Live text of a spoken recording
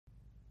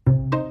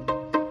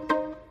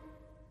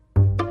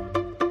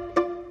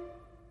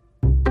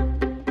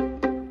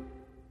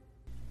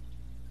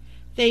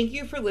Thank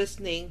you for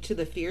listening to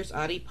the Fierce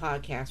Audie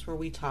podcast, where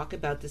we talk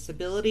about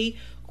disability,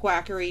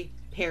 quackery,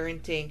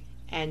 parenting,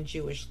 and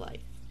Jewish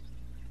life.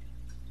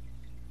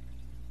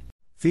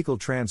 Fecal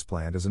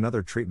transplant is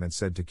another treatment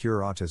said to cure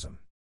autism.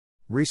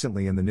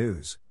 Recently in the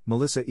news,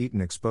 Melissa Eaton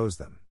exposed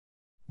them.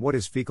 What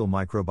is fecal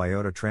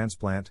microbiota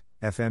transplant,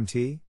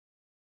 FMT?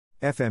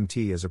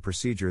 FMT is a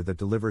procedure that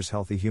delivers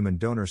healthy human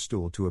donor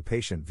stool to a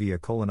patient via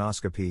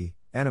colonoscopy,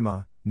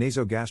 enema,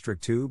 nasogastric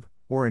tube,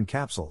 or in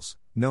capsules,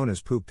 known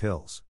as poop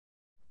pills.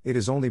 It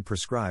is only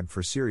prescribed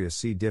for serious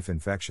C. diff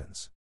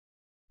infections.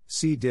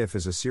 C. diff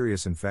is a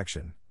serious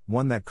infection,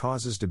 one that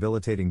causes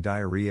debilitating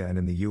diarrhea, and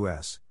in the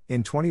U.S.,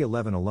 in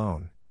 2011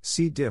 alone,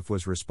 C. diff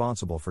was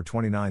responsible for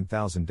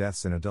 29,000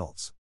 deaths in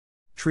adults.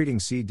 Treating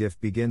C. diff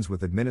begins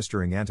with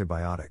administering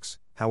antibiotics,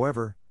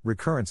 however,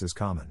 recurrence is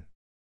common.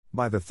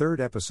 By the third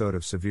episode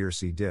of severe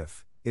C.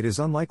 diff, it is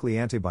unlikely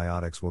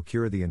antibiotics will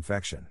cure the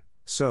infection,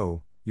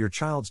 so, your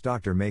child's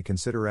doctor may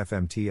consider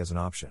FMT as an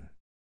option.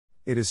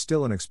 It is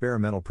still an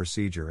experimental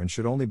procedure and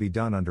should only be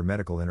done under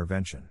medical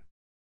intervention.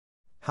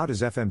 How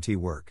does FMT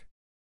work?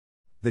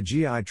 The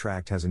GI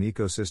tract has an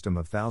ecosystem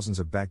of thousands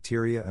of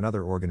bacteria and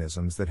other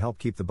organisms that help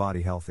keep the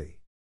body healthy.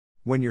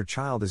 When your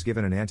child is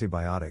given an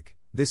antibiotic,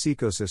 this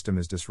ecosystem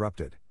is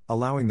disrupted,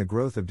 allowing the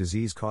growth of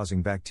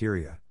disease-causing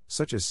bacteria,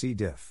 such as C.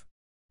 diff.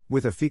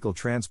 With a fecal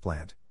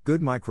transplant,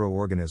 good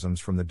microorganisms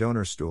from the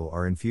donor stool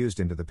are infused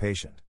into the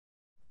patient.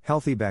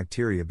 Healthy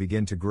bacteria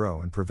begin to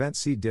grow and prevent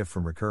C. diff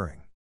from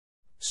recurring.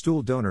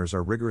 Stool donors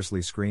are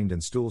rigorously screened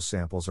and stool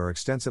samples are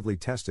extensively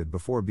tested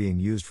before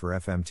being used for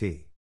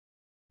FMT.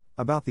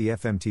 About the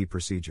FMT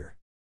procedure.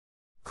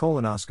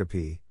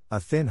 Colonoscopy, a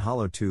thin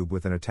hollow tube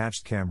with an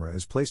attached camera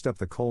is placed up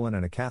the colon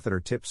and a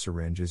catheter-tipped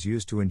syringe is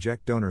used to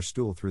inject donor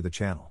stool through the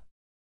channel.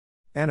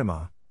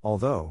 Enema,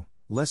 although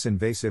less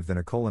invasive than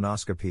a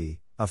colonoscopy,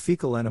 a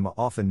fecal enema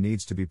often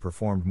needs to be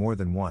performed more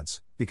than once,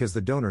 because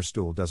the donor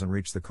stool doesn't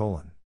reach the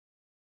colon.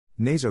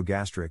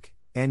 Nasogastric,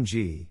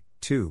 NG,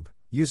 tube,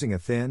 using a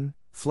thin,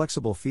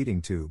 flexible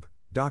feeding tube,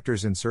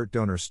 doctors insert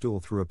donor stool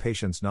through a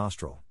patient's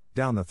nostril,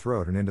 down the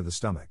throat and into the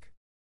stomach.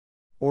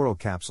 Oral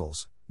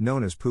capsules,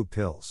 known as poop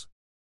pills.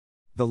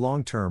 The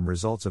long-term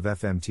results of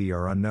FMT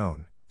are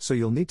unknown, so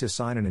you'll need to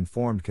sign an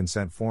informed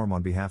consent form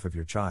on behalf of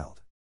your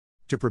child.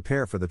 To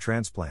prepare for the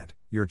transplant,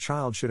 your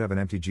child should have an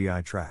empty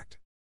GI tract.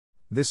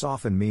 This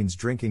often means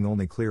drinking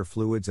only clear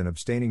fluids and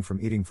abstaining from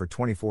eating for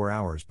 24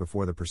 hours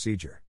before the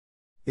procedure.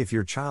 If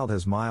your child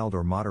has mild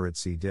or moderate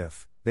C.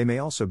 diff, they may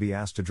also be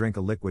asked to drink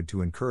a liquid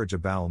to encourage a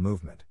bowel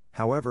movement.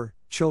 However,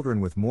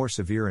 children with more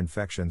severe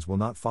infections will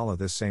not follow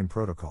this same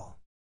protocol.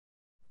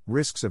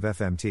 Risks of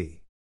FMT.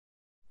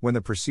 When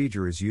the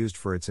procedure is used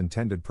for its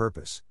intended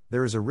purpose,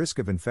 there is a risk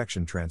of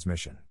infection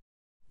transmission.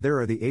 There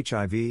are the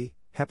HIV,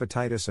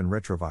 hepatitis, and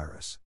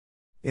retrovirus.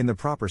 In the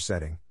proper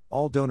setting,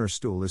 all donor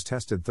stool is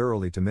tested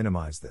thoroughly to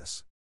minimize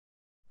this.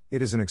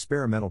 It is an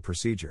experimental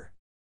procedure.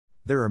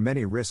 There are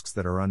many risks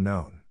that are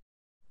unknown.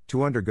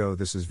 To undergo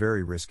this is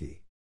very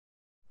risky.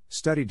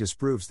 Study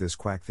disproves this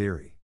quack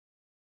theory.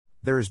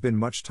 There has been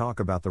much talk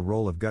about the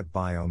role of gut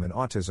biome in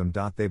autism.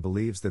 They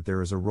believes that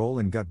there is a role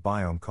in gut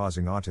biome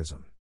causing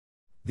autism.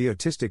 The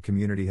autistic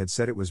community had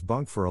said it was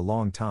bunk for a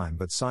long time,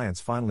 but science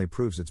finally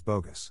proves it's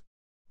bogus.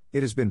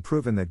 It has been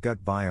proven that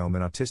gut biome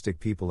in autistic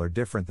people are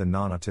different than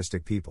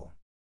non-autistic people.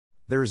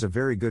 There is a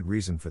very good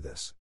reason for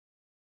this.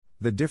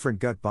 The different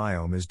gut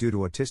biome is due to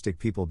autistic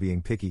people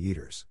being picky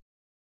eaters.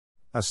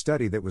 A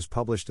study that was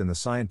published in the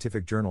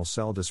scientific journal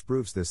Cell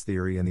disproves this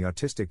theory, and the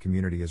autistic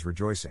community is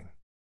rejoicing.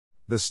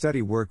 The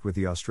study worked with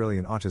the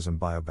Australian Autism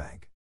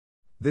Biobank.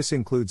 This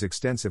includes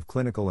extensive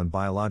clinical and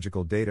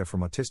biological data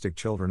from autistic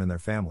children and their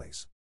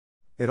families.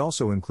 It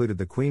also included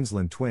the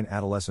Queensland Twin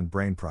Adolescent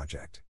Brain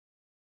Project.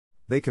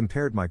 They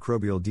compared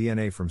microbial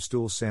DNA from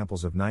stool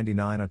samples of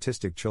 99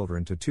 autistic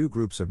children to two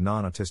groups of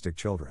non-autistic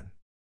children.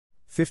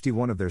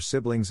 51 of their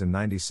siblings and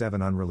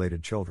 97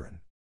 unrelated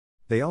children.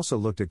 They also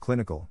looked at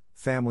clinical,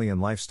 family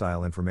and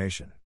lifestyle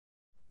information.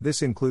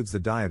 This includes the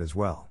diet as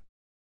well.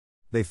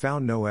 They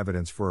found no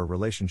evidence for a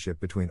relationship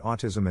between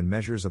autism and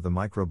measures of the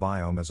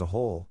microbiome as a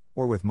whole,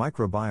 or with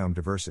microbiome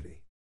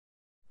diversity.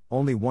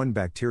 Only one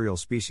bacterial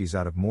species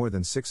out of more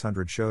than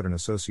 600 showed an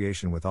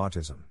association with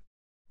autism.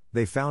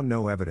 They found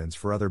no evidence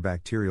for other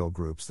bacterial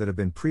groups that have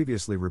been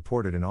previously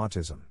reported in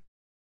autism.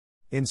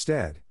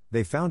 Instead,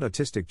 they found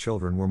autistic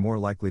children were more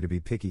likely to be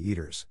picky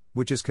eaters,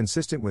 which is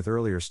consistent with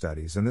earlier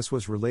studies, and this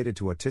was related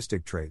to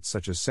autistic traits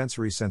such as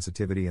sensory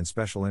sensitivity and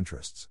special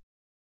interests.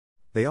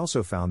 They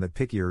also found that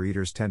pickier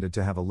eaters tended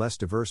to have a less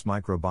diverse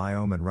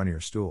microbiome and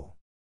runnier stool.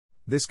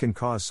 This can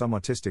cause some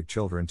autistic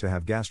children to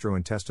have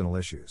gastrointestinal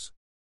issues.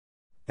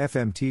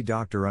 FMT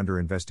doctor under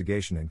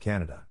investigation in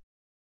Canada.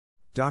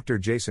 Dr.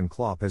 Jason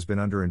Klopp has been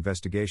under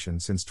investigation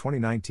since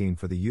 2019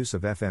 for the use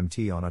of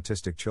FMT on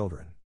autistic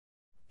children.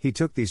 He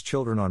took these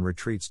children on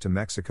retreats to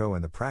Mexico,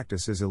 and the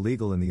practice is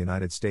illegal in the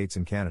United States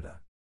and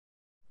Canada.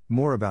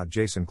 More about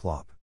Jason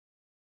Klopp.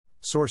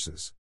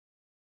 Sources: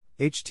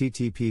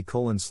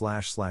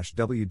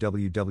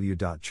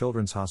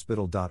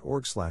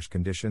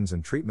 http://www.childrenshospital.org/conditions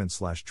and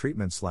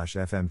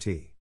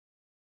treatment/FMT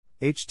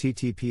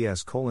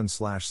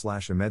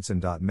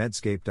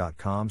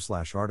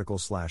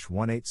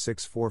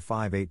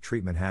https://emedicine.medscape.com/article/1864558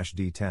 treatment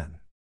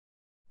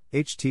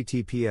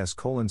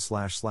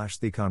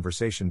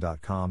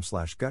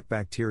https://theconversation.com/gut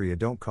bacteria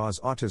don't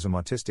cause autism.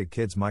 Autistic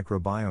kids'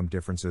 microbiome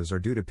differences are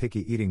due to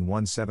picky eating.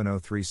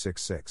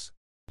 170366.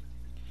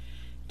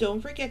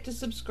 Don't forget to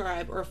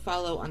subscribe or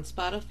follow on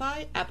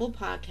Spotify, Apple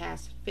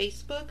Podcasts,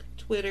 Facebook,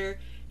 Twitter,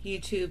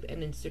 YouTube,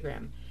 and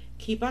Instagram.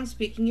 Keep on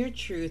speaking your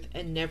truth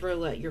and never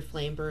let your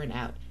flame burn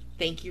out.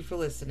 Thank you for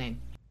listening.